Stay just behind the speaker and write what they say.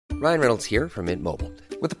Ryan Reynolds here from Mint Mobile.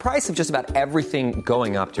 With the price of just about everything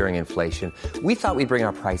going up during inflation, we thought we'd bring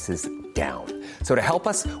our prices down. So to help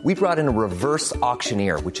us, we brought in a reverse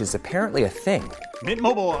auctioneer, which is apparently a thing. Mint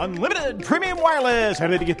Mobile Unlimited Premium Wireless. How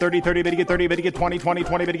to get 30, 30, bit to get 30, bit to get 20, 20,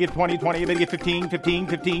 20, bit to get 20, 20, bit to get 15, 15,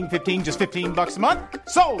 15, 15, just $15 a month?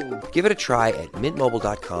 Sold! Give it a try at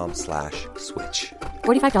mintmobile.com/switch.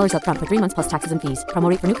 $45 up front for 3 months plus taxes and fees. Promo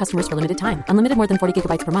rate for new customers for limited time. Unlimited more than 40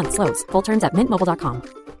 gigabytes per month. Slows full terms at mintmobile.com.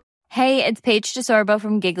 Hey, it's Paige DeSorbo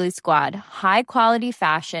from Giggly Squad. High quality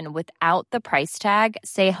fashion without the price tag.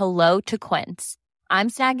 Say hello to Quince. I'm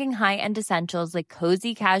snagging high-end essentials like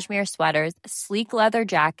cozy cashmere sweaters, sleek leather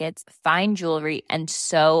jackets, fine jewelry, and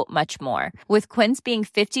so much more. With Quince being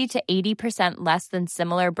 50 to 80% less than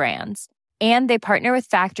similar brands. And they partner with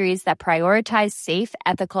factories that prioritize safe,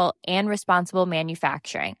 ethical, and responsible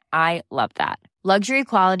manufacturing. I love that. Luxury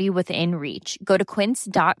quality within reach. Go to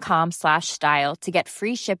quince.com/style to get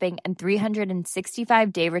free shipping and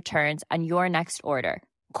 365-day returns on your next order.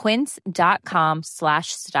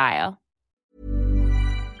 Quince.com/style.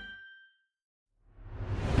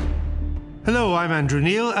 Hello, I'm Andrew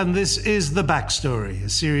Neil, and this is The Backstory, a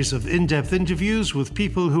series of in-depth interviews with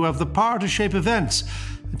people who have the power to shape events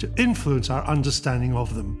and to influence our understanding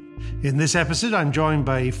of them. In this episode, I'm joined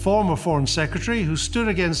by a former Foreign Secretary who stood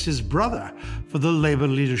against his brother for the Labour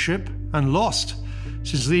leadership and lost.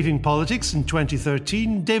 Since leaving politics in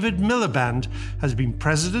 2013, David Miliband has been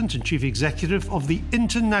President and Chief Executive of the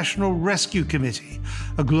International Rescue Committee,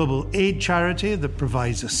 a global aid charity that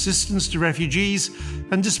provides assistance to refugees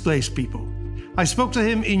and displaced people. I spoke to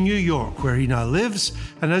him in New York, where he now lives,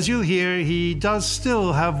 and as you'll hear, he does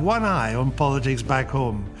still have one eye on politics back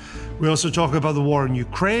home. We also talk about the war in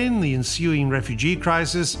Ukraine, the ensuing refugee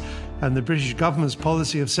crisis, and the British government's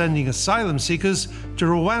policy of sending asylum seekers to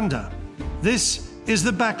Rwanda. This is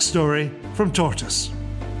The Backstory from Tortoise.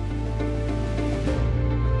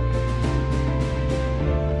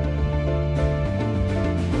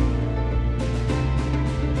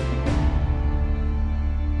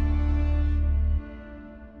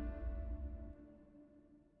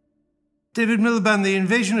 David Miliband, the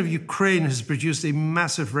invasion of Ukraine has produced a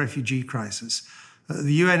massive refugee crisis.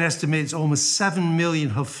 The UN estimates almost 7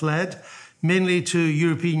 million have fled, mainly to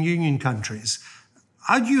European Union countries.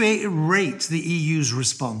 How do you rate the EU's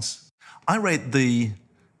response? I rate the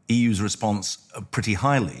EU's response pretty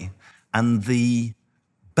highly, and the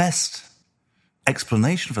best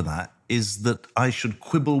explanation for that is that I should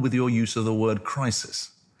quibble with your use of the word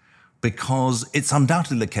crisis. Because it's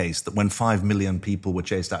undoubtedly the case that when 5 million people were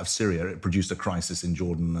chased out of Syria, it produced a crisis in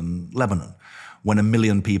Jordan and Lebanon. When 1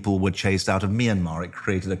 million people were chased out of Myanmar, it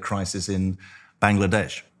created a crisis in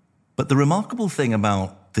Bangladesh. But the remarkable thing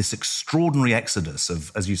about this extraordinary exodus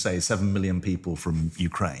of, as you say, 7 million people from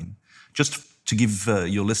Ukraine, just to give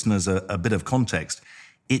your listeners a bit of context,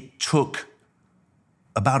 it took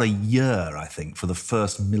about a year, I think, for the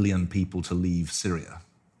first 1 million people to leave Syria.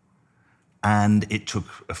 And it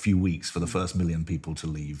took a few weeks for the first 1 million people to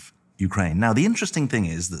leave Ukraine. Now, the interesting thing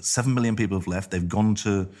is that 7 million people have left. They've gone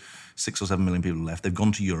to 6 or 7 million people have left. They've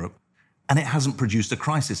gone to Europe, and it hasn't produced a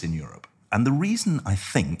crisis in Europe. And the reason, I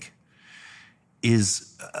think,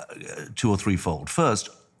 is two or threefold. First,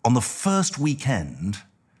 on the first weekend,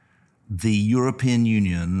 the European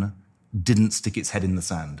Union didn't stick its head in the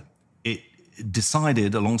sand. It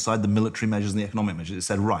decided, alongside the military measures and the economic measures, it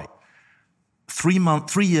said, right, 3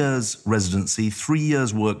 years residency, 3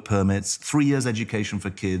 years work permits, 3 years education for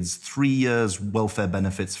kids, 3 years welfare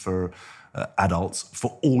benefits for adults,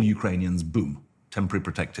 for all Ukrainians, boom, temporary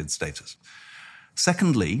protected status.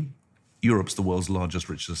 Secondly, Europe's the world's largest,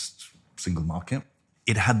 richest single market.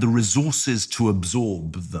 It had the resources to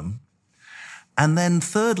absorb them. And then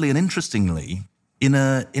thirdly, and interestingly, in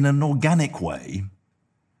an organic way,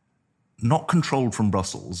 not controlled from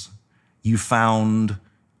Brussels, you found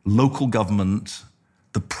local government,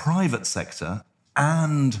 the private sector,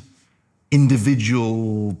 and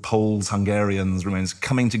individual Poles, Hungarians, Romanians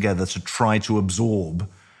coming together to try to absorb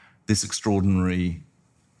this extraordinary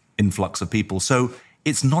influx of people. So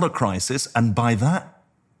it's not a crisis, and by that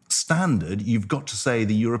standard, you've got to say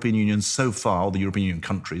the European Union so far, the European Union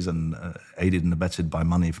countries, and aided and abetted by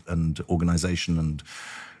money and organisation and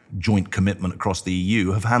joint commitment across the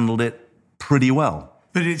EU, have handled it pretty well.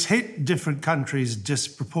 But it's hit different countries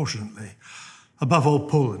disproportionately. Above all,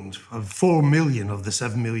 Poland. 4 million of the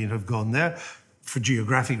 7 million have gone there. For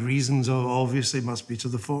geographic reasons, obviously, must be to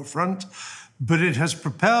the forefront. But it has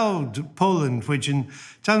propelled Poland, which in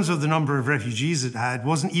terms of the number of refugees it had,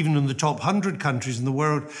 wasn't even in the top 100 countries in the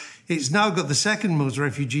world. It's now got the second most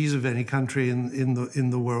refugees of any country in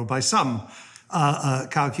the world by some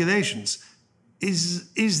calculations.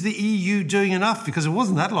 Is the EU doing enough? Because it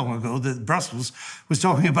wasn't that long ago that Brussels was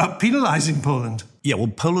talking about penalising Poland. Yeah, well,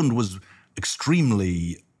 Poland was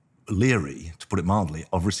extremely leery, to put it mildly,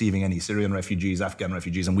 of receiving any Syrian refugees, Afghan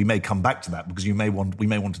refugees, and we may come back to that because we may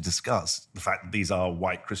want to discuss the fact that these are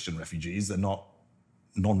white Christian refugees. They're not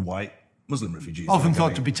non-white Muslim refugees. Often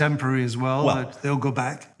thought to be temporary as well, that they'll go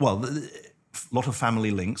back. Well, a lot of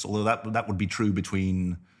family links, although that would be true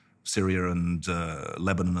between Syria and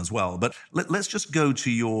Lebanon as well. But let's just go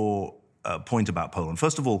to your point about Poland.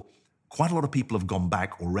 First of all, quite a lot of people have gone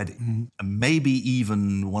back already. Mm-hmm. And maybe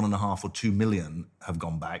even 1.5 or 2 million have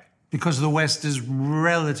gone back. Because the West is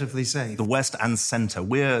relatively safe. The West and centre.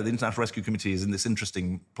 The International Rescue Committee is in this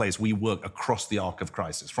interesting place. We work across the arc of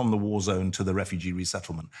crisis, from the war zone to the refugee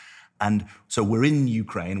resettlement. And so we're in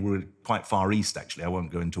Ukraine. We're quite far east, actually. I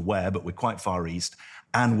won't go into where, but we're quite far east.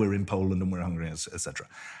 And we're in Poland and we're in Hungary, etc.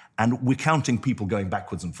 And we're counting people going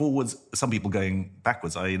backwards and forwards, some people going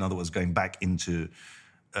backwards, in other words, going back into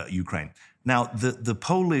Ukraine. Now, the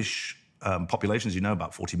Polish population, as you know,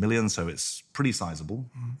 about 40 million, so it's pretty sizable,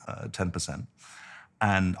 10%,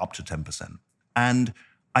 and up to 10%. And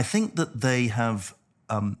I think that they have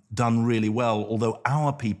done really well, although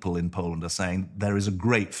our people in Poland are saying there is a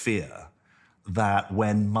great fear that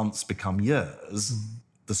when months become years,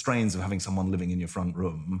 the strains of having someone living in your front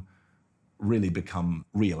room really become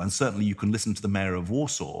real. And certainly you can listen to the mayor of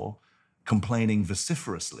Warsaw complaining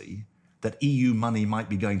vociferously that EU money might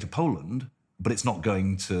be going to Poland, but it's not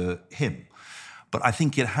going to him. But I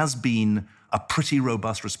think it has been a pretty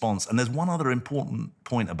robust response. And there's one other important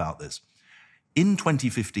point about this. In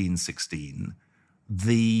 2015-16,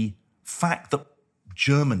 the fact that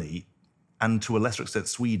Germany, and to a lesser extent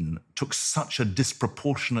Sweden, took such a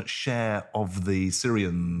disproportionate share of the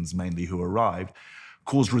Syrians, mainly, who arrived,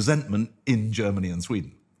 caused resentment in Germany and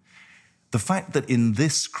Sweden. The fact that in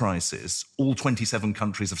this crisis, all 27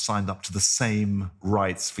 countries have signed up to the same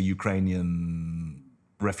rights for Ukrainian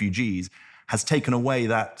refugees has taken away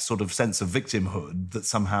that sort of sense of victimhood that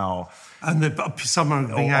somehow... And some are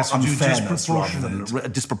being asked to do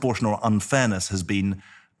disproportionate. Disproportionate or unfairness has been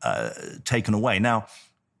taken away. Now,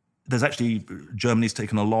 there's actually... Germany's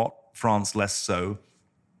taken a lot, France less so.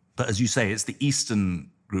 But as you say, it's the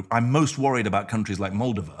Eastern group. I'm most worried about countries like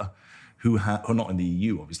Moldova, who are not in the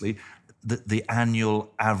EU, obviously. The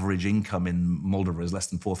annual average income in Moldova is less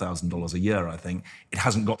than $4,000 a year, I think. It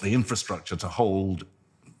hasn't got the infrastructure to hold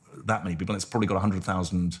that many people. It's probably got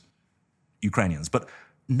 100,000 Ukrainians. But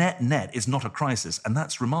net is not a crisis. And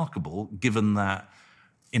that's remarkable, given that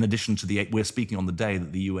in addition to we're speaking on the day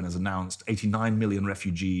that the UN has announced 89 million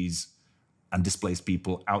refugees and displaced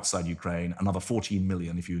people outside Ukraine, another 14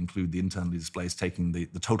 million if you include the internally displaced, taking the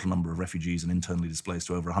total number of refugees and internally displaced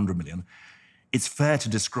to over 100 million. It's fair to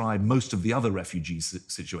describe most of the other refugee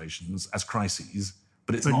situations as crises,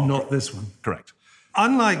 but not this one. Correct.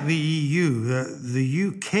 Unlike the EU, the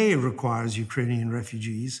UK requires Ukrainian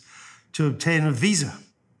refugees to obtain a visa.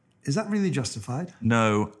 Is that really justified?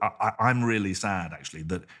 No, I'm really sad, actually,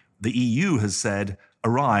 that the EU has said,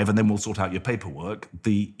 arrive and then we'll sort out your paperwork.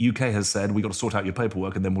 The UK has said, we've got to sort out your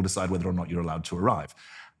paperwork and then we'll decide whether or not you're allowed to arrive.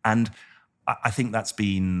 And I think that's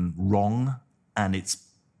been wrong, and it's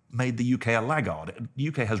made the UK a laggard. The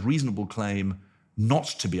UK has reasonable claim not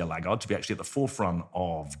to be a laggard, to be actually at the forefront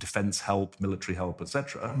of defence help, military help,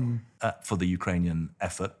 etc., for the Ukrainian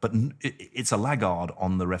effort. But it's a laggard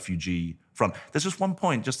on the refugee front. There's just one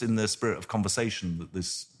point, just in the spirit of conversation that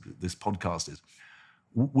this podcast is.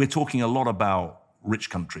 We're talking a lot about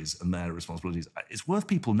rich countries and their responsibilities. It's worth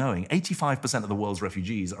people knowing 85% of the world's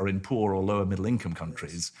refugees are in poor or lower middle income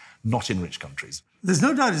countries, not in rich countries. There's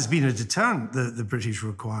no doubt it's been a deterrent, the British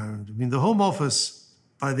requirement. I mean, the Home Office,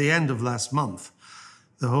 by the end of last month,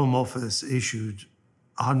 the Home Office issued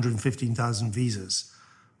 115,000 visas,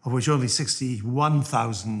 of which only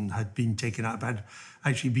 61,000 had been taken up, had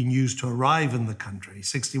actually been used to arrive in the country,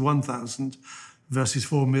 61,000 versus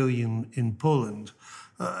 4 million in Poland.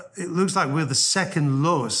 It looks like we're the second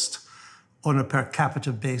lowest on a per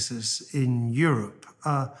capita basis in Europe.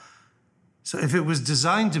 So if it was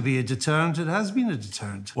designed to be a deterrent, it has been a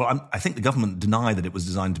deterrent. Well, I think the government denied that it was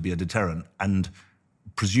designed to be a deterrent, and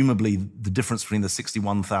presumably the difference between the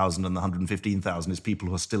 61,000 and the 115,000 is people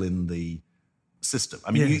who are still in the system.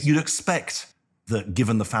 I mean, yes. You'd expect that,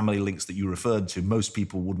 given the family links that you referred to, most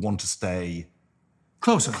people would want to stay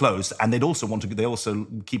close, and they're also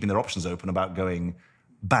keeping their options open about going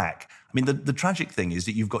back. I mean, the tragic thing is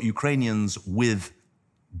that you've got Ukrainians with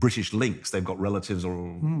British links. They've got relatives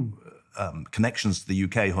or connections to the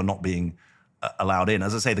UK who are not being allowed in.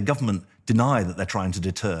 As I say, the government deny that they're trying to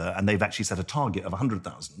deter, and they've actually set a target of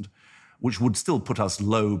 100,000, which would still put us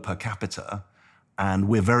low per capita. and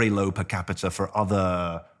we're very low per capita for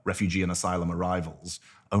other refugee and asylum arrivals.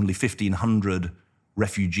 Only 1,500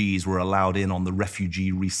 refugees were allowed in on the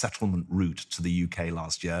refugee resettlement route to the UK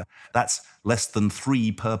last year. That's less than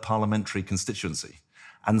 3 per parliamentary constituency.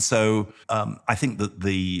 And so I think that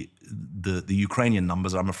the Ukrainian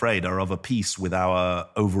numbers, I'm afraid, are of a piece with our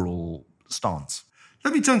overall stance.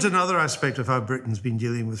 Let me turn to another aspect of how Britain's been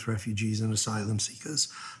dealing with refugees and asylum seekers.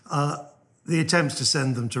 The attempts to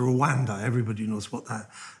send them to Rwanda. Everybody knows what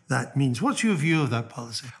that means. What's your view of that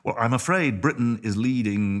policy? Well, I'm afraid Britain is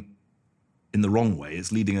leading in the wrong way.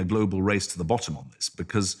 It's leading a global race to the bottom on this,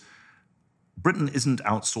 because Britain isn't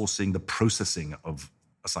outsourcing the processing of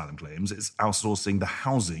asylum claims. It's outsourcing the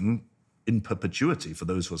housing in perpetuity for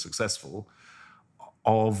those who are successful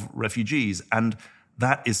of refugees. And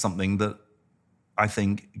that is something that I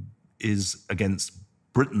think is against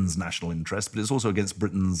Britain's national interest, but it's also against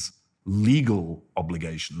Britain's legal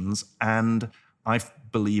obligations. And I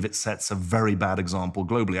believe it sets a very bad example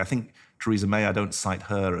globally. I think Theresa May, I don't cite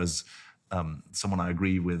her as someone I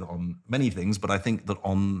agree with on many things, but I think that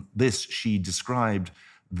on this, she described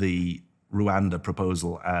the Rwanda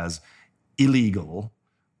proposal as illegal,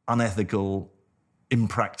 unethical,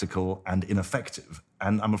 impractical, and ineffective.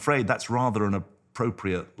 And I'm afraid that's rather an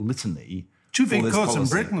appropriate litany. Two big courts in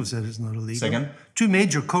Britain have said it's not illegal. Say again? Two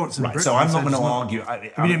major courts in Right, Britain. so I'm not going to argue.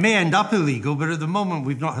 I mean, it may end up illegal, but at the moment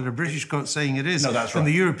we've not had a British court saying it is. No, that's right. And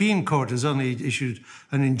the European court has only issued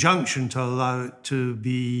an injunction to allow it to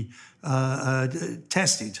be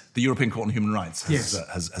tested. The European Court on Human Rights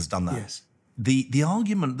has done that. Yes. The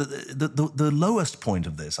argument, the lowest point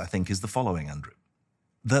of this, I think, is the following, Andrew,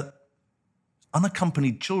 that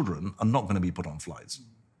unaccompanied children are not going to be put on flights.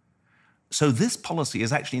 So this policy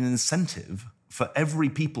is actually an incentive for every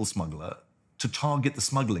people smuggler to target the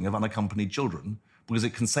smuggling of unaccompanied children, because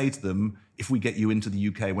it can say to them, if we get you into the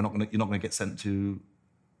UK, you're not going to get sent to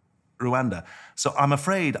Rwanda. So I'm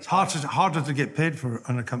afraid... It's harder to get paid for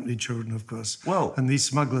unaccompanied children, of course. Well... And these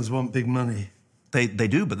smugglers want big money. They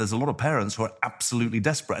do, but there's a lot of parents who are absolutely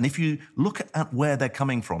desperate. And if you look at where they're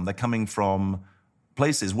coming from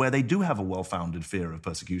places where they do have a well-founded fear of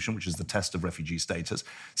persecution, which is the test of refugee status.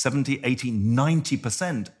 70, 80,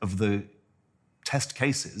 90% of the test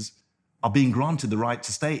cases are being granted the right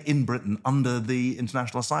to stay in Britain under the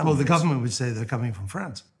international asylum Well, the rules. government would say they're coming from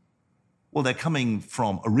France. Well, they're coming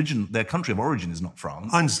from their country of origin is not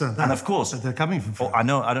France. I understand that. And of course... But they're coming from France. I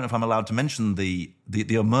don't know if I'm allowed to mention the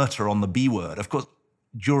omerta on the B word. Of course,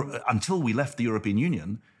 until we left the European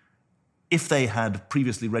Union, if they had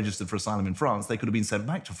previously registered for asylum in France, they could have been sent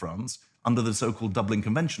back to France under the so-called Dublin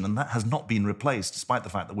Convention, and that has not been replaced, despite the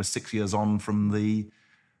fact that we're 6 years on from the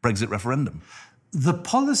Brexit referendum. The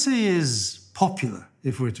policy is popular,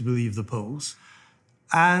 if we're to believe the polls,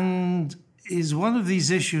 and is one of these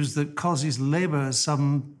issues that causes Labour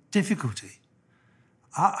some difficulty.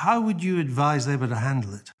 How would you advise Labour to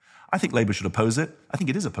handle it? I think Labour should oppose it. I think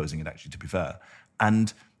it is opposing it, actually, to be fair.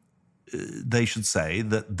 And they should say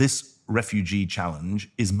that this refugee challenge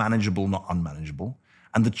is manageable, not unmanageable.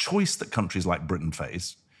 And the choice that countries like Britain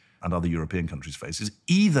face and other European countries face is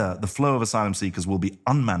either the flow of asylum seekers will be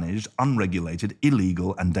unmanaged, unregulated,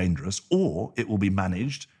 illegal and dangerous, or it will be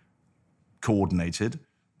managed, coordinated,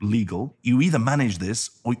 legal. You either manage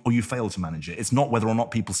this or you fail to manage it. It's not whether or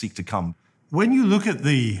not people seek to come. When you look at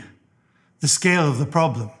the scale of the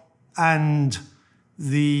problem and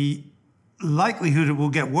the likelihood it will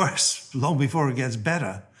get worse long before it gets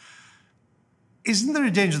better, isn't there a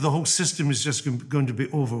danger the whole system is just going to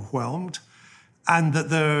be overwhelmed, and that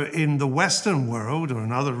there, in the Western world or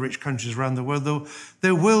in other rich countries around the world, though,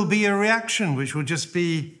 there will be a reaction which will just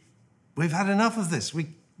be, we've had enough of this.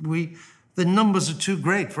 The numbers are too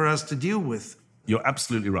great for us to deal with. You're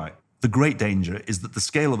absolutely right. The great danger is that the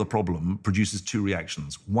scale of the problem produces two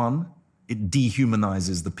reactions. One, it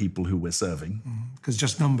dehumanizes the people who we're serving. Because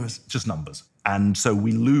just numbers. Just numbers. And so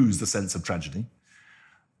we lose the sense of tragedy.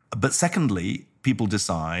 But secondly, people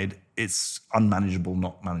decide it's unmanageable,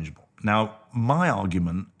 not manageable. Now, my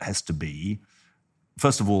argument has to be,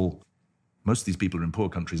 first of all, most of these people are in poor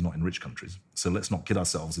countries, not in rich countries. So let's not kid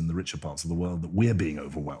ourselves in the richer parts of the world that we're being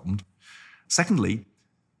overwhelmed. Secondly,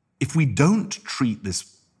 if we don't treat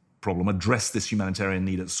this problem, address this humanitarian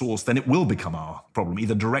need at source, then it will become our problem,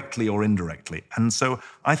 either directly or indirectly. And so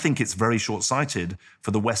I think it's very short-sighted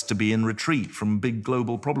for the West to be in retreat from big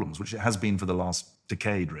global problems, which it has been for the last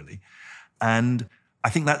decade, really. And I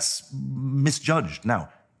think that's misjudged. Now,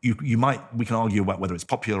 we can argue about whether it's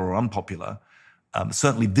popular or unpopular.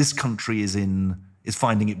 Certainly this country is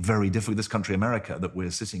finding it very difficult. This country, America, that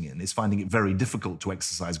we're sitting in, is finding it very difficult to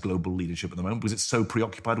exercise global leadership at the moment because it's so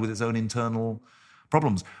preoccupied with its own internal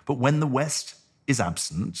problems. But when the West is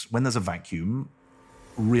absent, when there's a vacuum,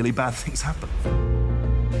 really bad things happen.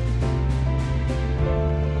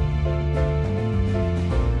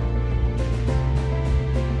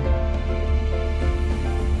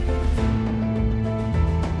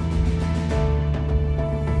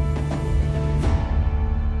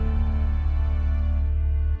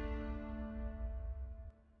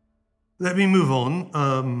 Let me move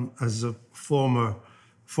on. As a former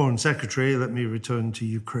Foreign Secretary, let me return to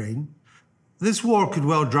Ukraine. This war could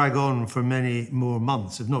well drag on for many more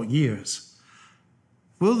months, if not years.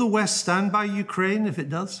 Will the West stand by Ukraine if it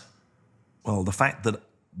does? Well, the fact that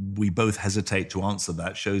we both hesitate to answer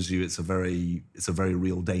that shows you it's a very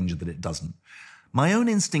real danger that it doesn't. My own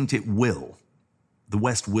instinct, it will. The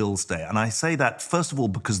West will stay. And I say that, first of all,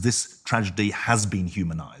 because this tragedy has been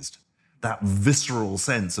humanized. That visceral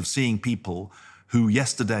sense of seeing people who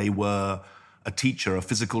yesterday were a teacher, a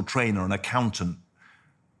physical trainer, an accountant,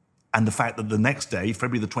 and the fact that the next day,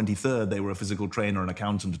 February the 23rd, they were a physical trainer, an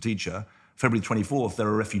accountant, a teacher. February 24th, they're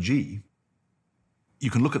a refugee.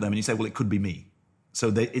 You can look at them and you say, well, it could be me.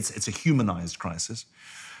 So it's a humanized crisis.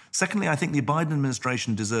 Secondly, I think the Biden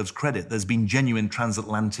administration deserves credit. There's been genuine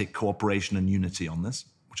transatlantic cooperation and unity on this,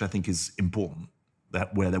 which I think is important.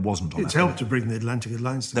 Where there wasn't on It's helped to bring the Atlantic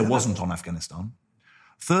Alliance together. There wasn't on Afghanistan.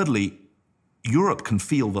 Thirdly, Europe can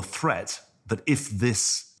feel the threat that if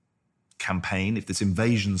this campaign, if this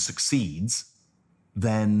invasion succeeds,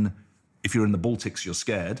 then if you're in the Baltics, you're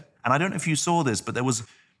scared. And I don't know if you saw this, but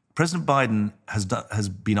President Biden has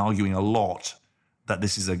been arguing a lot that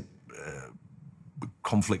this is a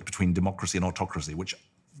conflict between democracy and autocracy, which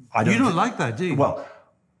I don't... You don't like that, do you? Well,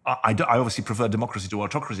 I obviously prefer democracy to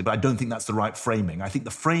autocracy, but I don't think that's the right framing. I think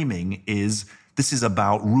the framing is this is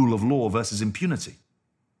about rule of law versus impunity.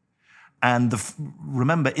 And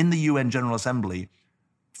remember, in the UN General Assembly,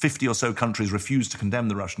 50 or so countries refused to condemn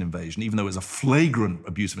the Russian invasion, even though it was a flagrant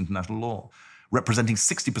abuse of international law, representing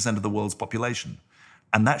 60% of the world's population.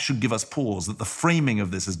 And that should give us pause that the framing of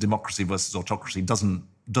this as democracy versus autocracy doesn't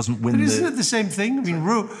win. But isn't it the same thing? I mean,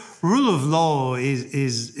 rule of law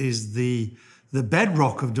is the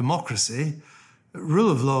bedrock of democracy.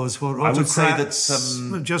 Rule of law is what autocrats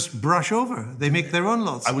just brush over. They make their own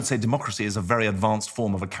laws. I would say democracy is a very advanced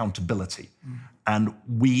form of accountability. And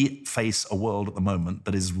we face a world at the moment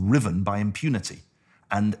that is riven by impunity.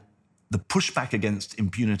 And the pushback against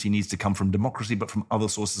impunity needs to come from democracy, but from other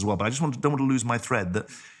sources as well. But I just don't want to lose my thread that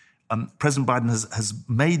President Biden has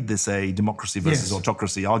made this a democracy versus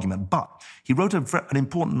autocracy argument. But he wrote an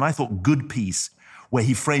important, and I thought, good piece where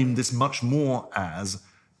he framed this much more as,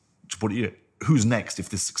 to put it, who's next if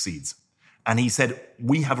this succeeds? And he said,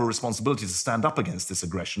 we have a responsibility to stand up against this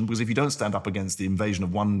aggression, because if you don't stand up against the invasion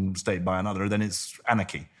of one state by another, then it's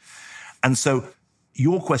anarchy. And so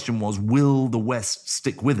your question was, will the West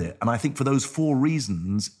stick with it? And I think for those four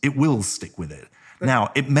reasons, it will stick with it.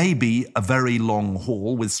 Now, it may be a very long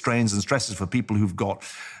haul with strains and stresses for people who've got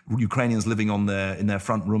Ukrainians living in their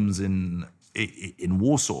front rooms in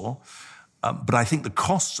Warsaw. But I think the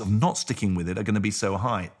costs of not sticking with it are going to be so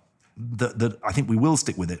high that I think we will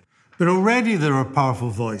stick with it. But already there are powerful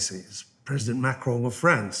voices. President Macron of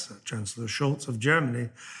France, Chancellor Scholz of Germany,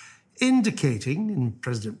 indicating, in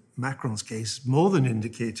President Macron's case, more than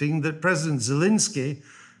indicating, that President Zelensky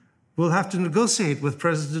will have to negotiate with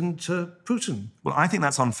President Putin. Well, I think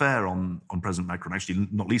that's unfair on President Macron, actually,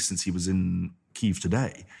 not least since he was in Kyiv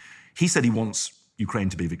today. He said he wants Ukraine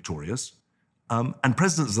to be victorious. And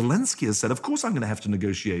President Zelensky has said, of course I'm going to have to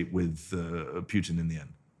negotiate with Putin in the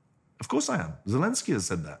end. Of course I am. Zelensky has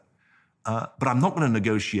said that. But I'm not going to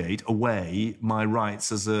negotiate away my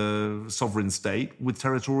rights as a sovereign state with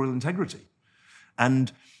territorial integrity.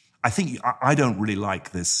 And I don't really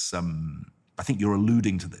like this. I think you're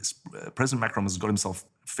alluding to this. President Macron has got himself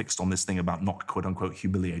fixed on this thing about not, quote unquote,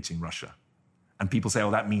 humiliating Russia. And people say,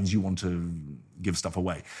 oh, that means you want to give stuff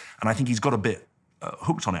away. And I think he's got a bit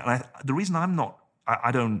hooked on it. And the reason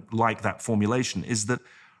I don't like that formulation is that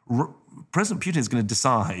President Putin is going to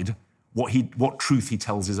decide what truth he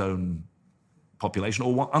tells his own population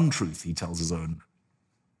or what untruth he tells his own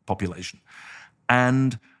population.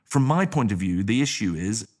 And from my point of view, the issue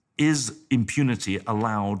is impunity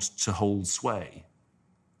allowed to hold sway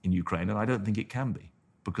in Ukraine? And I don't think it can be,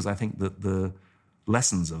 because I think that the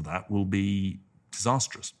lessons of that will be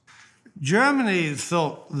disastrous. Germany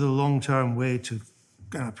thought the long-term way to,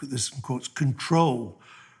 and I put this in quotes, control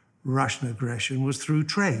Russian aggression was through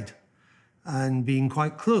trade and being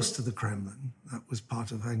quite close to the Kremlin. That was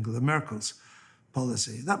part of Angela Merkel's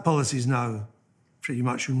policy. That policy is now pretty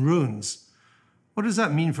much in ruins. What does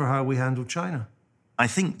that mean for how we handle China? I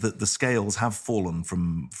think that the scales have fallen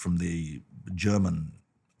from the German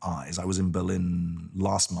eyes. I was in Berlin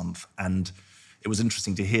last month, and it was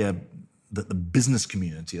interesting to hear that the business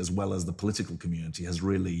community, as well as the political community, has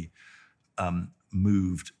really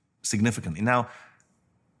moved significantly. Now,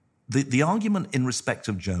 the argument in respect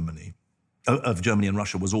of Germany and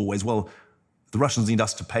Russia was always, well, the Russians need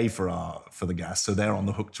us to pay for the gas, so they're on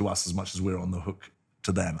the hook to us as much as we're on the hook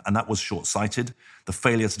to them. And that was short-sighted. The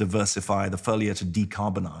failure to diversify, the failure to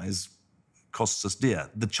decarbonize costs us dear.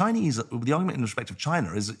 The argument in respect of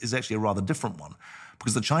China is actually a rather different one,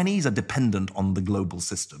 because the Chinese are dependent on the global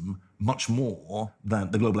system much more than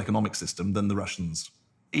the global economic system than the Russians.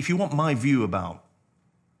 If you want my view about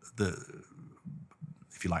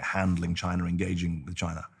if you like, handling China, engaging with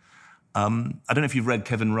China, I don't know if you've read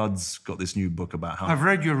Kevin Rudd's got this new book about how... I've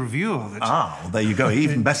read your review of it. Ah, well, there you go.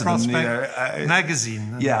 Even better than...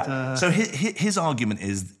 magazine. Yeah. So his argument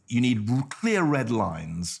is you need clear red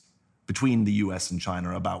lines between the US and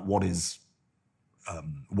China about what is...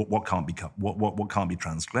 what can't be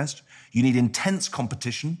transgressed. You need intense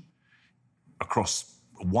competition across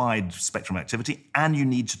a wide spectrum of activity, and you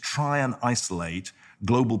need to try and isolate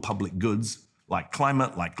global public goods like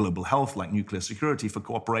climate, like global health, like nuclear security for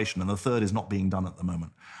cooperation. And the third is not being done at the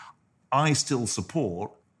moment. I still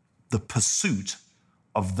support the pursuit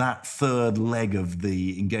of that third leg of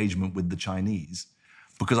the engagement with the Chinese,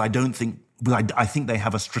 because I think they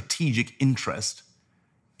have a strategic interest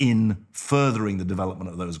in furthering the development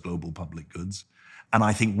of those global public goods. And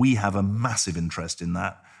I think we have a massive interest in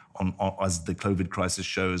that, as the COVID crisis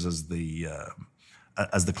shows, as the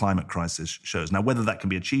climate crisis shows. Now, whether that can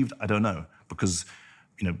be achieved, I don't know, because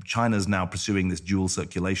China's now pursuing this dual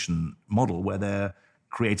circulation model where they're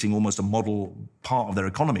creating almost a model part of their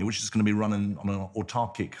economy, which is going to be run on an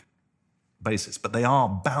autarkic basis. But they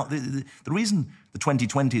are the reason the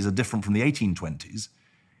 2020s are different from the 1820s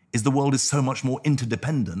is the world is so much more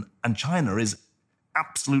interdependent, and China is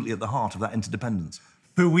absolutely at the heart of that interdependence.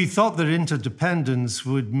 But we thought that interdependence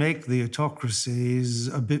would make the autocracies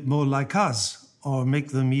a bit more like us, or make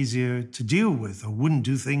them easier to deal with, or wouldn't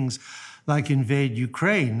do things like invade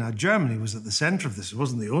Ukraine. Now, Germany was at the center of this. It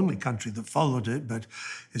wasn't the only country that followed it, but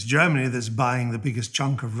it's Germany that's buying the biggest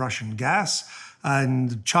chunk of Russian gas,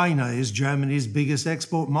 and China is Germany's biggest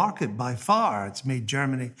export market by far. It's made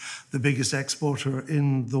Germany the biggest exporter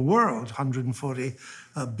in the world, 140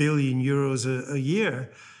 billion euros a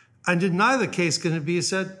year. And in neither case can it be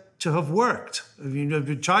said to have worked. I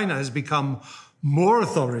mean, China has become more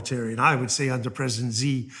authoritarian, I would say, under President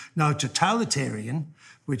Xi, now totalitarian,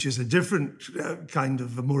 which is a different kind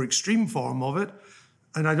of a more extreme form of it.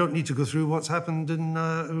 And I don't need to go through what's happened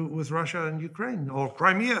with Russia and Ukraine or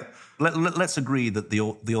Crimea. Let's agree that the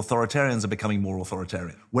authoritarians are becoming more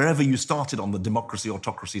authoritarian. Wherever you started on the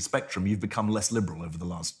democracy-autocracy spectrum, you've become less liberal over the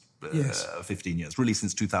last 15 years, really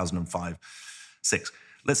since 2005-6.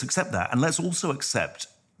 Let's accept that. And let's also accept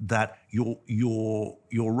that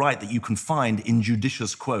you're right, that you can find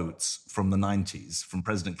injudicious quotes from the 90s, from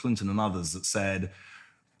President Clinton and others, that said,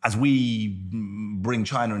 as we bring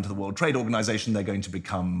China into the World Trade Organization, they're going to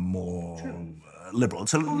become more liberal.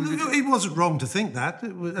 So it wasn't wrong to think that.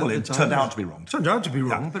 It turned out to be wrong. Turned out to be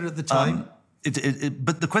wrong, but at the time...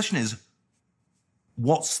 But the question is,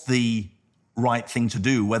 what's the right thing to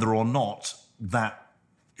do, whether or not that...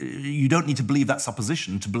 You don't need to believe that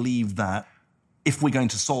supposition to believe that if we're going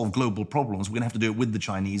to solve global problems, we're going to have to do it with the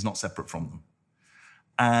Chinese, not separate from them.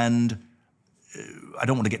 And I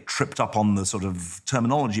don't want to get tripped up on the sort of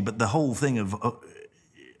terminology, but the whole thing of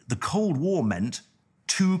the Cold War meant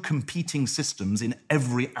two competing systems in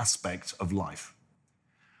every aspect of life.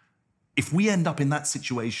 If we end up in that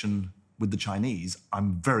situation with the Chinese,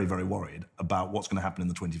 I'm very, very worried about what's going to happen in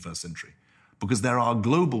the 21st century, because there are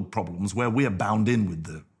global problems where we are bound in with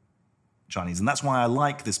the Chinese. And that's why I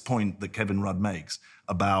like this point that Kevin Rudd makes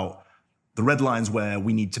about the red lines where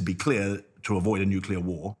we need to be clear to avoid a nuclear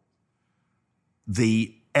war,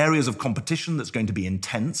 the areas of competition that's going to be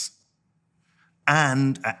intense,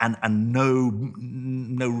 and no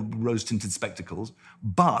rose-tinted spectacles,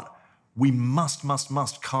 but we must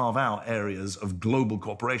carve out areas of global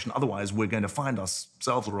cooperation. Otherwise, we're going to find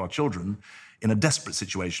ourselves or our children in a desperate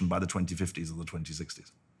situation by the 2050s or the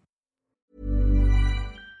 2060s.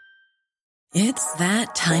 It's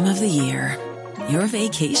that time of the year. Your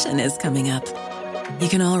vacation is coming up. You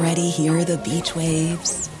can already hear the beach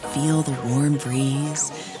waves, feel the warm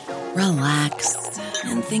breeze, relax,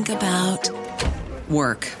 and think about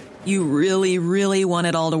work. You really, really want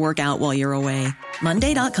it all to work out while you're away.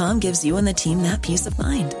 Monday.com gives you and the team that peace of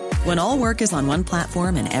mind. When all work is on one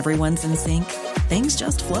platform and everyone's in sync, things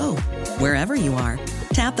just flow. Wherever you are,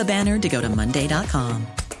 tap the banner to go to Monday.com.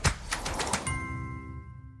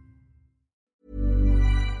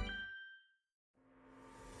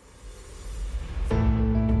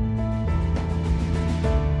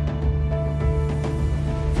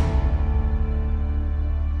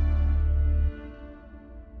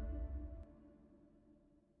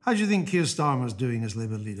 How do you think Keir Starmer's doing as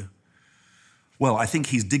Labour leader? Well, I think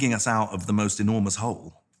he's digging us out of the most enormous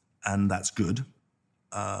hole, and that's good.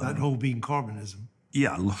 That whole being Corbynism.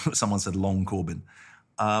 Yeah, someone said long Corbyn.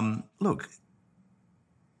 Look,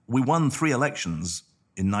 we won 3 elections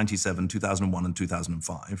in 97, 2001 and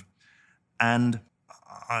 2005. And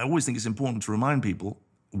I always think it's important to remind people,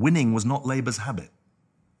 winning was not Labour's habit.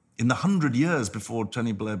 In the 100 years before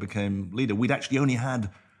Tony Blair became leader, we'd actually only had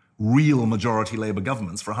real majority Labour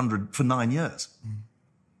governments for 9 years.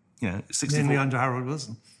 You know, 64. Mainly under Harold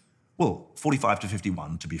Wilson. Well, 45 to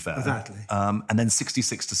 51, to be fair. Exactly. And then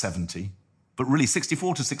 66 to 70. But really,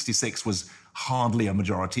 64 to 66 was hardly a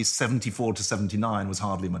majority. 74 to 79 was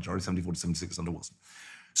hardly a majority. 74 to 76 under Wilson.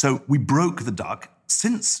 So we broke the duck.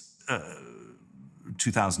 Since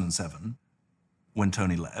 2007, when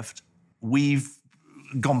Tony left, we've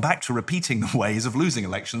gone back to repeating the ways of losing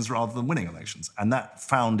elections rather than winning elections. And that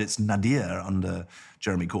found its nadir under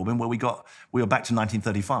Jeremy Corbyn, where we were back to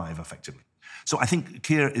 1935, effectively. So I think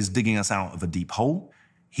Keir is digging us out of a deep hole.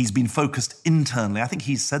 He's been focused internally. I think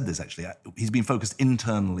he's said this, actually. He's been focused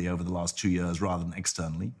internally over the last 2 years rather than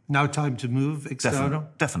externally. Now time to move external?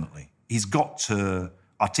 Definitely. He's got to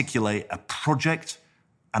articulate a project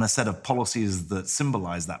and a set of policies that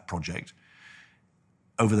symbolise that project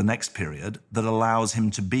over the next period that allows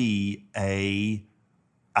him to be a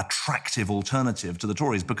attractive alternative to the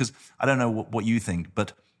Tories. Because I don't know what you think,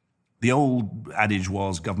 but the old adage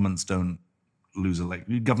was governments don't lose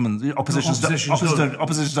elections.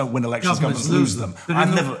 Oppositions don't win elections. Governments lose them.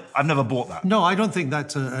 I've never bought that. No, I don't think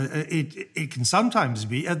that's it can sometimes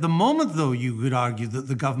be. At the moment, though, you could argue that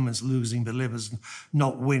the government's losing, but Labour's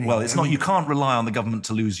not winning. Well, it's not. You can't rely on the government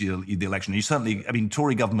to lose the election. You certainly. I mean,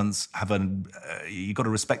 Tory governments have you've got to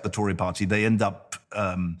respect the Tory party. They end up.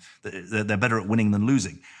 They're better at winning than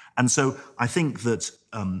losing. And so I think that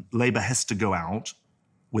Labour has to go out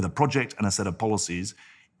with a project and a set of policies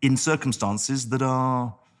in circumstances that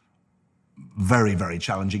are very, very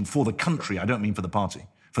challenging for the country. I don't mean for the party,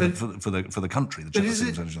 for the country.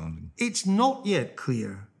 It's not yet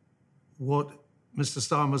clear what Mr.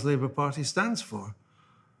 Starmer's Labour Party stands for,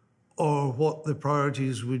 or what the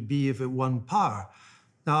priorities would be if it won power.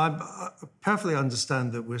 Now, I perfectly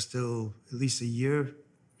understand that we're still at least a year,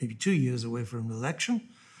 maybe 2 years away from an election.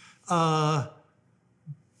 But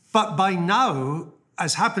by now,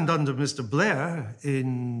 as happened under Mr. Blair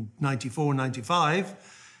in 94, 95,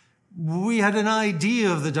 we had an idea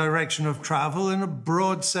of the direction of travel and a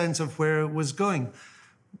broad sense of where it was going.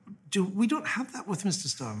 We don't have that with Mr.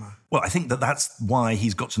 Starmer. Well, I think that's why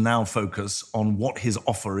he's got to now focus on what his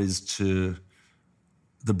offer is to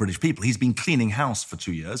the British people. He's been cleaning house for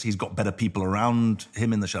 2 years. He's got better people around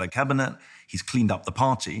him in the shadow cabinet. He's cleaned up the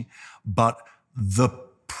party. But the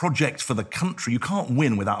project for the country, you can't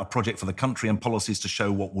win without a project for the country and policies to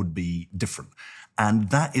show what would be different. And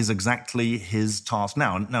that is exactly his task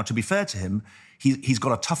now. Now, to be fair to him, he's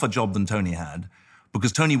got a tougher job than Tony had,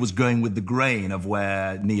 because Tony was going with the grain of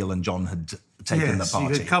where Neil and John had taken the party.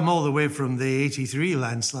 Yes, he had come all the way from the 83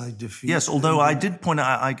 landslide defeat. Yes, although I did point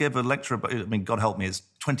out, I gave a lecture about, I mean, God help me, it's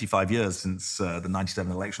 25 years since the 97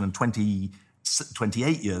 election and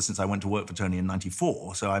 28 years since I went to work for Tony in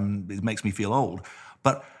 94, so it makes me feel old.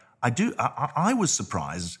 But I was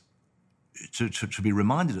surprised to be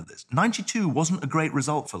reminded of this. 92 wasn't a great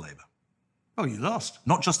result for Labour. Oh, you lost.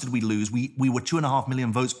 Not just did we lose, we were 2.5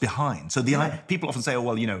 million votes behind. So people often say, oh,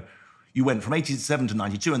 well, you went from 87 to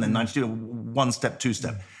 92 and then 92, one step, two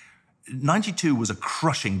step. 92 was a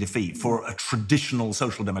crushing defeat for a traditional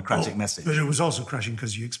social democratic message. But it was also crushing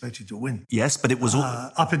because you expected to win. Yes, but it was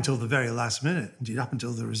up until the very last minute. Indeed, up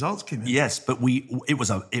until the results came in. Yes, but it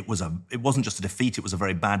wasn't just a defeat. It was a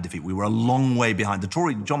very bad defeat. We were a long way behind.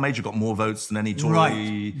 John Major got more votes than any Tory.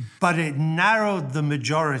 Right, but it narrowed the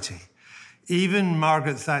majority. Even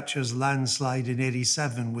Margaret Thatcher's landslide in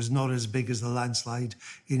 87 was not as big as the landslide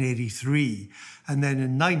in 83. And then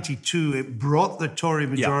in 92, it brought the Tory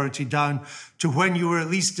majority down to when you were at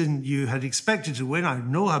least you had expected to win. I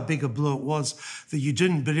know how big a blow it was that you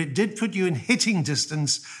didn't, but it did put you in hitting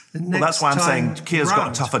distance the next time. Well, that's why I'm saying Keir's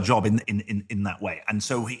got a tougher job in that way. And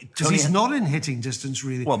so he's not in hitting distance,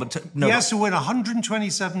 really. Well, he has to win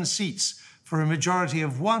 127 seats for a majority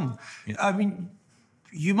of one. Yeah. I mean,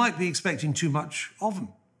 you might be expecting too much of him.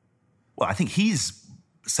 Well, I think he's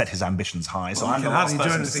set his ambitions high, so I'm the last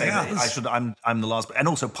person to say that. I'm the last, and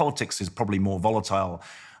also politics is probably more volatile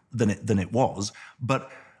than it was.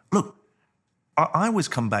 But look, I always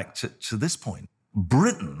come back to this point.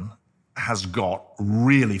 Britain has got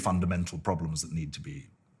really fundamental problems that need to be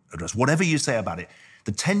addressed. Whatever you say about it,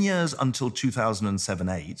 the 10 years until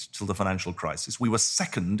 2007-8, till the financial crisis, we were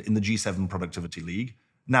second in the G7 Productivity League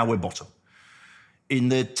Now we're bottom. In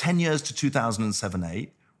the 10 years to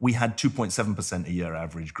 2007-8, we had 2.7% a year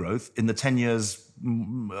average growth. In the 10 years,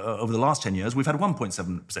 over the last 10 years, we've had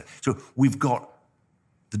 1.7%. So we've got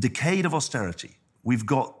the decade of austerity. We've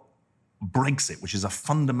got Brexit, which is a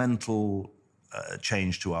fundamental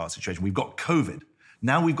change to our situation. We've got COVID.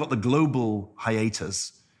 Now we've got the global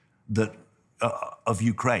hiatus of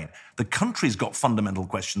Ukraine. The country's got fundamental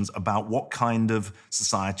questions about what kind of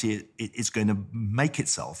society it's going to make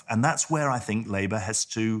itself. And that's where I think Labour has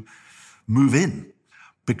to move in,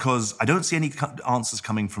 because I don't see any answers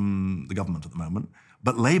coming from the government at the moment.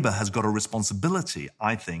 But Labour has got a responsibility,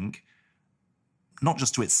 I think, not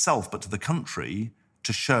just to itself, but to the country,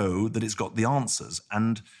 to show that it's got the answers.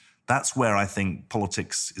 And that's where I think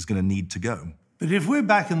politics is going to need to go. But if we're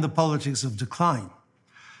back in the politics of decline,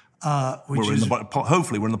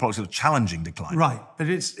 hopefully we're in the politics of challenging decline. Right, but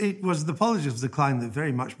it was the politics of decline that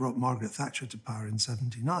very much brought Margaret Thatcher to power in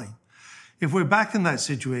 1979. If we're back in that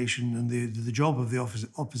situation and the job of the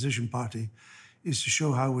opposition party is to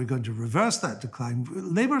show how we're going to reverse that decline,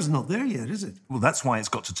 Labour's not there yet, is it? Well, that's why it's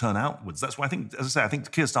got to turn outwards. That's why I think, as I say, I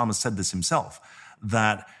think Keir Starmer said this himself,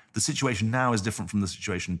 that the situation now is different from the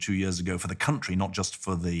situation 2 years ago for the country, not just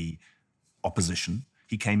for the opposition.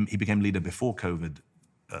 He became leader before COVID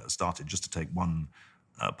started, just to take one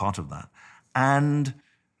part of that. And,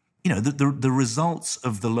 you know, the results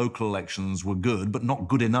of the local elections were good, but not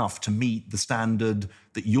good enough to meet the standard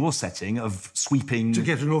that you're setting of sweeping... To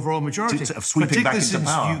get an overall majority. Of sweeping back into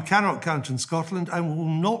power. You cannot count on Scotland and will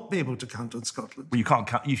not be able to count on Scotland. Well, you can't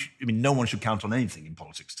count... no one should count on anything in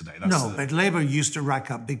politics today. But Labour used to rack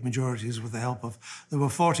up big majorities with the help of... There were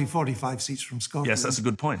 40, 45 seats from Scotland. Yes, that's a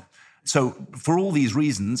good point. So for all these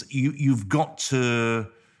reasons, you've got to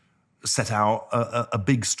set out a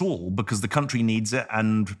big stall because the country needs it,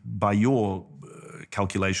 and by your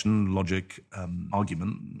calculation, logic,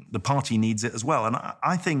 argument, the party needs it as well. And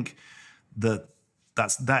I think that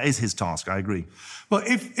is his task. I agree. Well,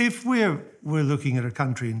 if we're looking at a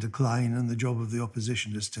country in decline and the job of the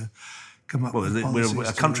opposition is to come up with policies... We're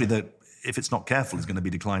a country that, if it's not careful, is going to be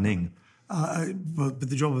declining. But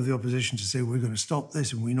the job of the opposition to say we're going to stop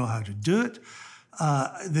this and we know how to do it,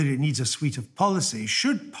 that it needs a suite of policy.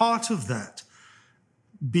 Should part of that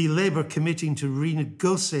be Labour committing to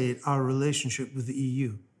renegotiate our relationship with the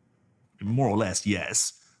EU? More or less,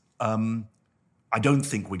 yes. I don't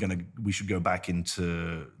think we should go back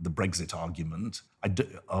into the Brexit argument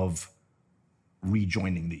of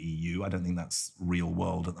rejoining the EU. I don't think that's real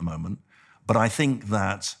world at the moment. But I think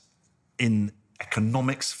that in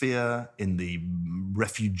economic sphere, in the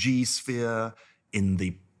refugee sphere, in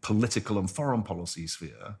the political and foreign policy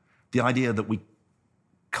sphere, the idea that we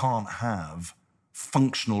can't have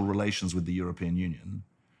functional relations with the European Union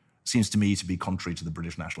seems to me to be contrary to the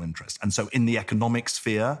British national interest. And so in the economic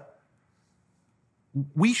sphere,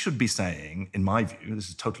 we should be saying, in my view, this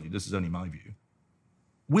is only my view,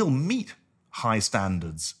 we'll meet high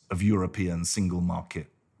standards of European single market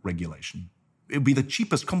regulation. It would be the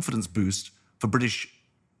cheapest confidence boost for British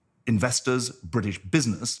investors, British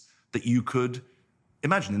business, that you could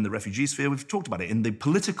imagine. In the refugee sphere, we've talked about it. In the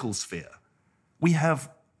political sphere, we have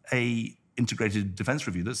a integrated defence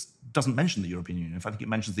review that doesn't mention the European Union. In fact, I think it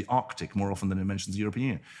mentions the Arctic more often than it mentions the European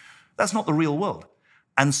Union. That's not the real world.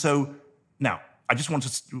 And so, now, I just want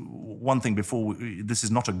to... One thing before... This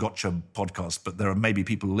is not a gotcha podcast, but there are maybe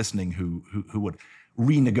people listening who would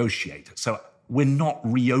renegotiate. So we're not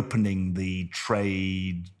reopening the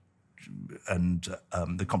trade and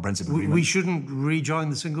the comprehensive agreement. We shouldn't rejoin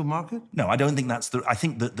the single market? No, I don't think that's the... I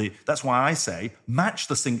think that that's why I say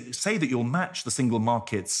say that you'll match the single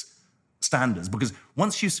market's standards, because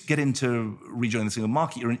once you get into rejoining the single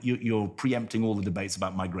market, you're preempting all the debates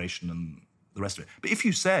about migration and the rest of it. But if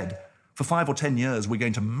you said, for 5 or 10 years, we're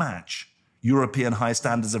going to match European high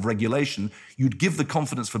standards of regulation, you'd give the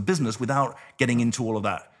confidence for business without getting into all of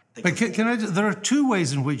that. But there are two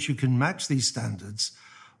ways in which you can match these standards.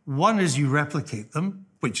 One is you replicate them,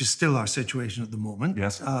 which is still our situation at the moment.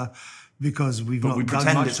 Yes. Because we've not we done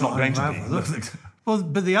pretend much it's not going to be. Well,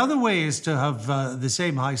 but the other way is to have the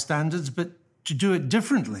same high standards, but to do it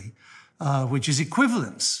differently, which is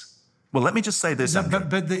equivalence. Well, let me just say this, Andrew.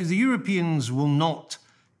 But the Europeans will not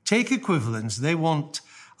take equivalence. They want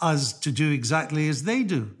us to do exactly as they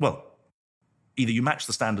do. Well, either you match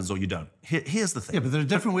the standards or you don't. Here's the thing. Yeah, but there are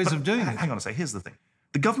different ways of doing it. Hang on a second. Here's the thing.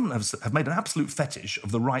 The government have made an absolute fetish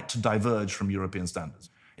of the right to diverge from European standards.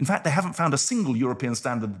 In fact, they haven't found a single European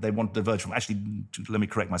standard that they want to diverge from. Actually, let me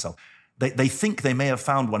correct myself. They think they may have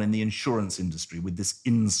found one in the insurance industry with this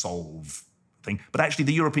Insolve thing, but actually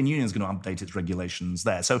the European Union is going to update its regulations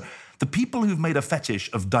there. So the people who've made a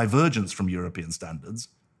fetish of divergence from European standards,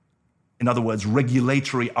 in other words,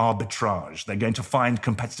 regulatory arbitrage, they're going to find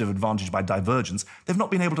competitive advantage by divergence, they've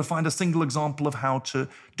not been able to find a single example of how to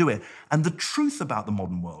do it. And the truth about the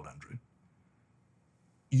modern world, Andrew,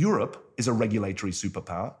 Europe is a regulatory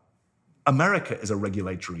superpower, America is a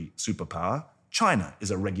regulatory superpower, China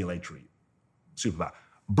is a regulatory superpower.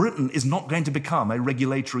 Britain is not going to become a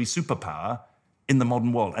regulatory superpower in the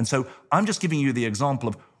modern world. And so I'm just giving you the example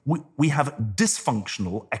of we have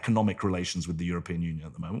dysfunctional economic relations with the European Union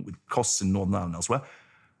at the moment, with costs in Northern Ireland and elsewhere.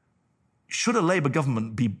 Should a Labour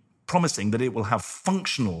government be promising that it will have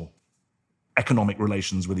functional economic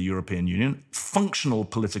relations with the European Union, functional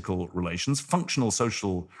political relations, functional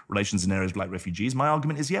social relations in areas like refugees? My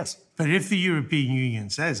argument is yes. But if the European Union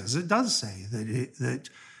says, as it does say, that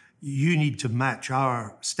you need to match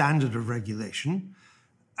our standard of regulation,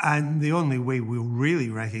 and the only way we'll really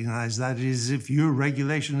recognise that is if your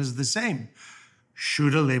regulation is the same.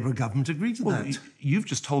 Should a Labour government agree to that? You've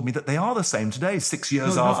just told me that they are the same today, 6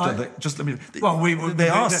 years after. They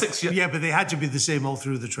are 6 years. Yeah, but they had to be the same all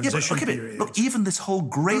through the transition period. Look, even this whole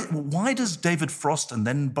grace. Why does David Frost and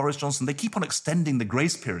then Boris Johnson? They keep on extending the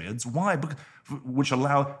grace periods. Why? Which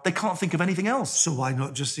allow they can't think of anything else. So why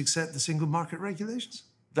not just accept the single market regulations?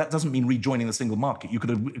 That doesn't mean rejoining the single market. You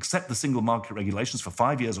could accept the single market regulations for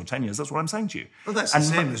 5 years or 10 years. That's what I'm saying to you. Well, that's the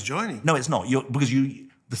same as joining. No, it's not.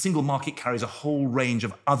 The single market carries a whole range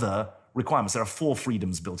of other requirements. There are 4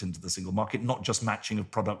 freedoms built into the single market, not just matching of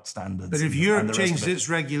product standards. But if Europe changed its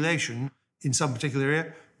regulation in some particular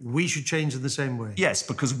area, we should change in the same way. Yes,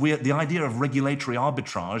 because the idea of regulatory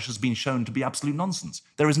arbitrage has been shown to be absolute nonsense.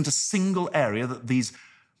 There isn't a single area that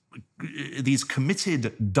these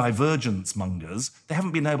committed divergence mongers, they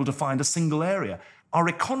haven't been able to find a single area. Our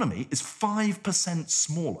economy is 5%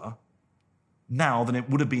 smaller now than it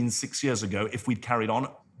would have been 6 years ago if we'd carried on.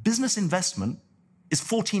 Business investment is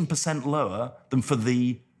 14% lower than for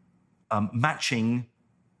the matching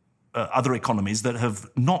other economies that have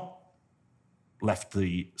not left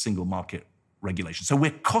the single market regulation. So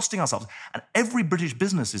we're costing ourselves. And every British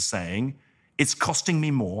business is saying, it's costing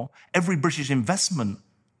me more. Every British investment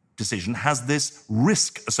decision has this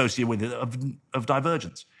risk associated with it of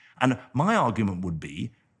divergence. And my argument would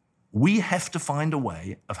be, we have to find a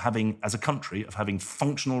way of having, as a country, of having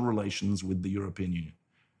functional relations with the European Union.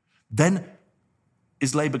 Then,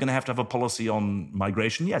 is Labour going to have a policy on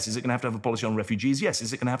migration? Yes. Is it going to have a policy on refugees? Yes.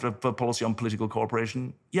 Is it going to have a policy on political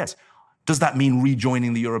cooperation? Yes. Does that mean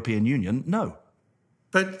rejoining the European Union? No.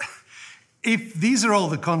 But if these are all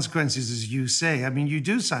the consequences, as you say, I mean, you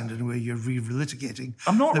do sound in a way you're relitigating.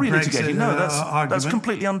 I'm not relitigating. No, argument. That's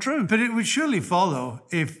completely untrue. But it would surely follow,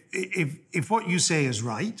 if what you say is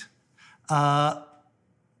right, that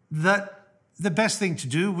the best thing to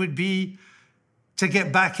do would be to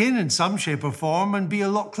get back in some shape or form and be a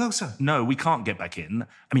lot closer. No, we can't get back in.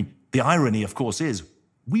 I mean, the irony, of course, is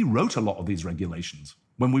we wrote a lot of these regulations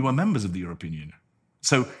when we were members of the European Union.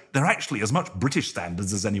 So they're actually as much British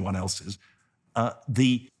standards as anyone else's.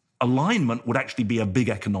 The alignment would actually be a big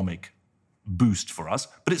economic boost for us,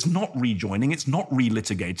 but it's not rejoining, it's not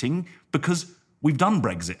relitigating, because we've done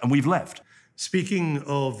Brexit and we've left. Speaking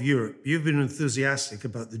of Europe, you've been enthusiastic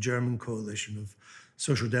about the German coalition of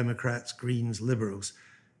Social Democrats, Greens, Liberals.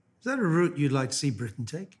 Is that a route you'd like to see Britain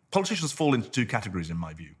take? Politicians fall into 2 categories, in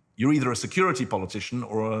my view. You're either a security politician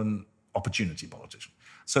or an opportunity politician.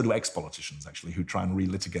 So do ex-politicians, actually, who try and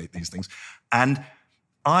relitigate these things. And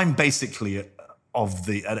I'm basically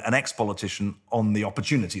an ex-politician on the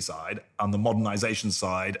opportunity side, on the modernisation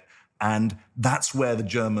side, and that's where the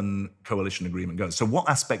German coalition agreement goes. So what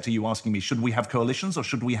aspect are you asking me? Should we have coalitions or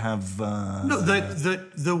should we have... No,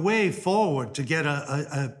 the way forward to get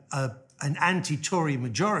an anti-Tory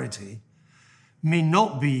majority may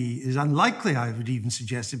not be, is unlikely, I would even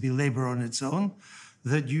suggest, to be Labour on its own,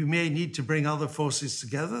 that you may need to bring other forces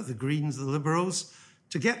together, the Greens, the Liberals,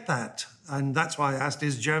 to get that. And that's why I asked,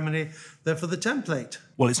 is Germany there for the template?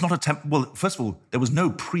 Well, it's not a Well, first of all, there was no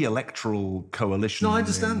pre-electoral coalition I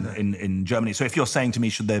understand that. In Germany. So if you're saying to me,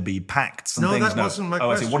 should there be pacts and things? No, that wasn't my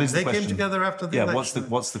question. I see. What is the question? They came together after the election.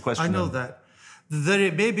 What's the question? I know that. That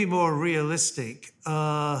it may be more realistic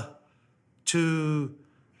to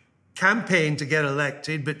campaign to get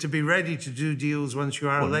elected, but to be ready to do deals once you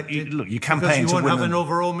are elected. You campaign because you won't have an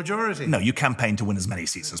overall majority. No, you campaign to win as many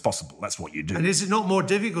seats as possible. That's what you do. And is it not more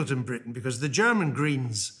difficult in Britain? Because the German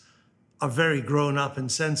Greens are very grown up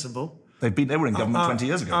and sensible. They were in government 20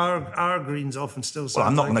 years ago. Our Greens often still sound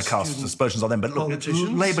I'm not like going to cast aspersions on them, but look,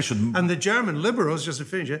 Labour should... And the German Liberals, just to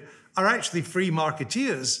finish it, are actually free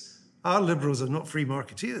marketeers. Our Liberals are not free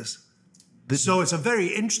marketeers. So it's a very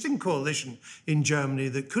interesting coalition in Germany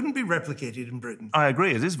that couldn't be replicated in Britain. I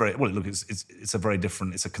agree. It is very well. Look, it's a very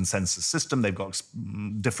different. It's a consensus system. They've got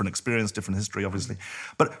different experience, different history, obviously.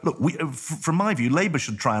 But look, from my view, Labour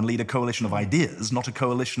should try and lead a coalition of ideas, not a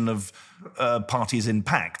coalition of parties in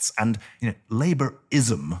pacts. And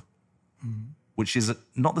Labourism, which is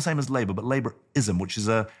not the same as Labour, but Labourism, which is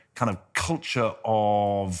a kind of culture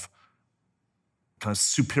of kind of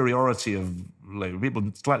superiority of Labour people,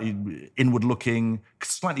 slightly inward-looking,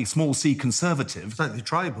 slightly small c conservative. Slightly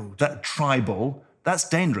tribal. That's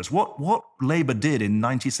dangerous. What Labour did in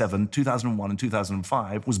 97, 2001 and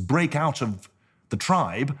 2005 was break out of the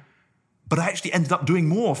tribe, but actually ended up doing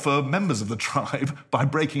more for members of the tribe by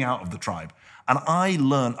breaking out of the tribe. And I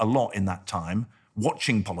learned a lot in that time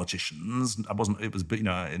watching politicians.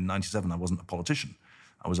 In 97 I wasn't a politician.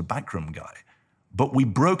 I was a backroom guy. But we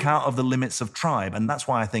broke out of the limits of tribe, and that's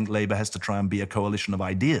why I think Labour has to try and be a coalition of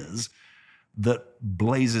ideas that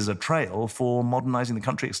blazes a trail for modernising the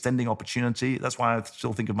country, extending opportunity. That's why I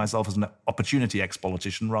still think of myself as an opportunity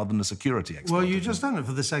ex-politician rather than a security ex-politician. Well, you just done it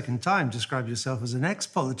for the second time, describe yourself as an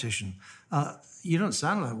ex-politician. You don't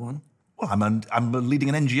sound like one. Well, I'm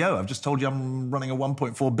leading an NGO. I've just told you I'm running a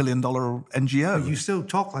 $1.4 billion NGO. But you still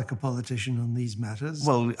talk like a politician on these matters.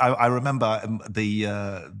 Well, I remember when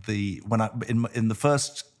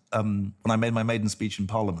I made my maiden speech in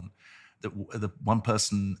Parliament, the one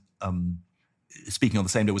person speaking on the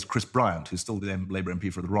same day was Chris Bryant, who's still the Labour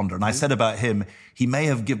MP for the Rhondda. And I said about him, he'd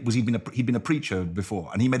been a preacher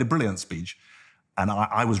before, and he made a brilliant speech. And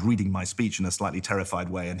I was reading my speech in a slightly terrified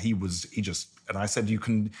way, and and I said,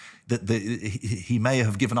 he may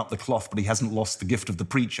have given up the cloth, but he hasn't lost the gift of the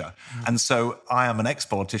preacher. And so I am an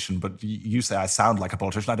ex-politician, but you say I sound like a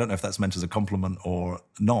politician. I don't know if that's meant as a compliment or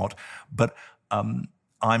not, but I'm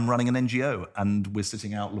running an NGO, and we're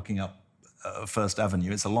sitting out looking up First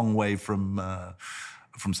Avenue. It's a long way from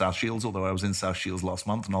South Shields, although I was in South Shields last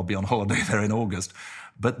month, and I'll be on holiday there in August,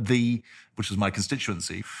 which is my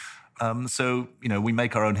constituency. So, we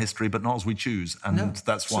make our own history, but not as we choose. And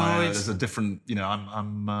that's why there's a different,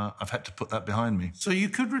 I've had to put that behind me. So you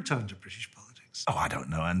could return to British politics? Oh, I don't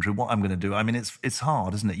know, Andrew, what I'm going to do. I mean, it's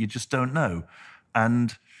hard, isn't it? You just don't know.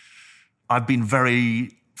 And I've been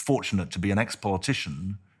very fortunate to be an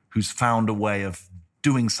ex-politician who's found a way of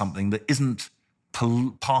doing something that isn't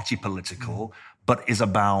party political, but is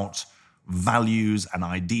about values and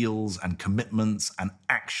ideals and commitments and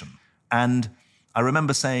action. And I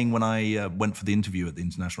remember saying when I went for the interview at the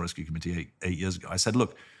International Rescue Committee eight years ago, I said,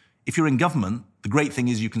 look, if you're in government, the great thing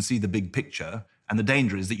is you can see the big picture, and the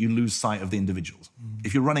danger is that you lose sight of the individuals.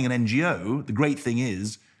 If you're running an NGO, the great thing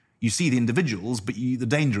is you see the individuals, but the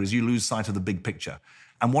danger is you lose sight of the big picture.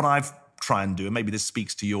 And what I've tried and do, and maybe this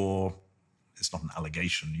speaks to it's not an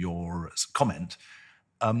allegation, your comment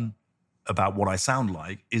about what I sound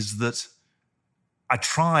like, is that I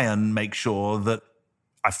try and make sure that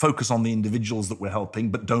I focus on the individuals that we're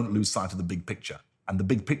helping, but don't lose sight of the big picture. And the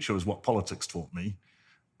big picture is what politics taught me.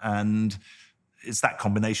 And it's that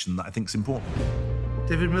combination that I think is important.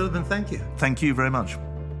 David Miliband, thank you. Thank you very much.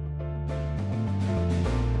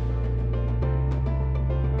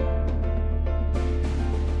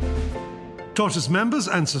 Tortoise members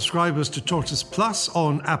and subscribers to Tortoise Plus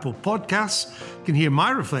on Apple Podcasts can hear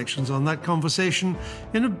my reflections on that conversation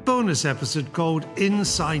in a bonus episode called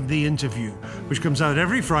Inside the Interview, which comes out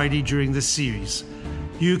every Friday during this series.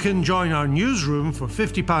 You can join our newsroom for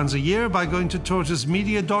 £50 a year by going to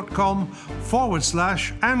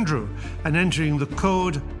tortoisemedia.com/Andrew and entering the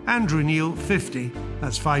code AndrewNeil50.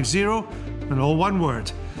 That's 50 and all one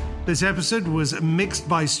word. This episode was mixed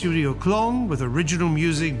by Studio Clone with original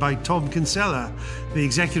music by Tom Kinsella. The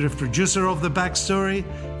executive producer of The Backstory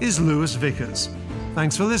is Lewis Vickers.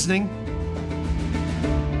 Thanks for listening.